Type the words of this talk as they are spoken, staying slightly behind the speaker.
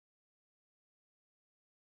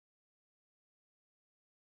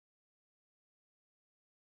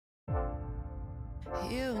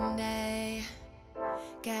You and I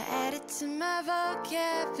got added to my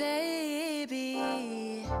vocab,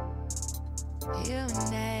 baby. You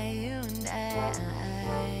and I, you and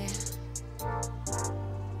I.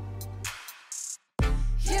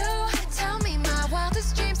 You tell me my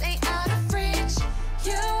wildest dreams ain't out of reach.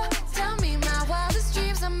 You tell me my wildest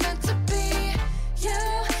dreams are meant to be. You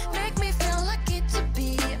make me feel lucky to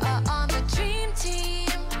be on the dream team.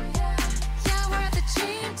 Yeah, we're the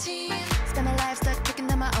dream team. Spent my life stuck picking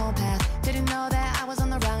down my own path. Didn't know that I was on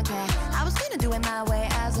the wrong track. I was gonna do it my way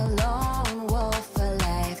as a lone wolf for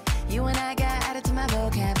life. You and I got added to my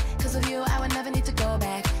vocab. Cause of you I would never need to go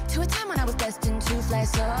back to a time when I was destined to fly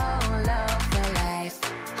solo for life.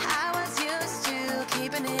 I was used to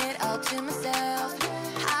keeping it all to myself.